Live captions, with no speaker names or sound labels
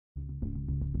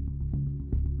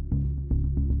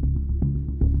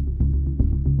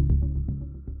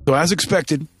So as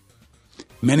expected,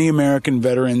 many American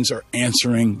veterans are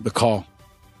answering the call,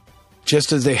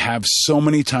 just as they have so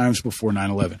many times before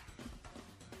 9/11.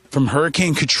 From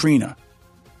Hurricane Katrina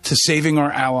to saving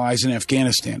our allies in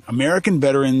Afghanistan, American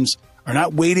veterans are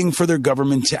not waiting for their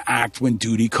government to act when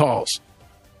duty calls.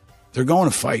 They're going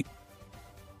to fight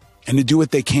and to do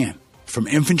what they can, from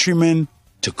infantrymen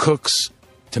to cooks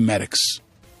to medics.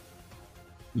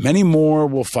 Many more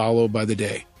will follow by the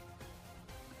day.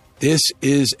 This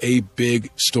is a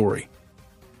big story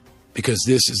because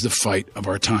this is the fight of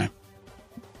our time.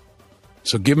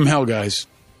 So give them hell, guys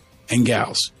and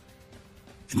gals.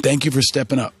 And thank you for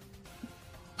stepping up.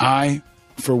 I,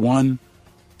 for one,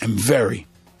 am very,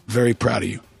 very proud of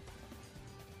you.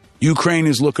 Ukraine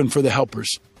is looking for the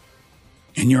helpers,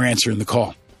 and you're answering the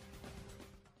call.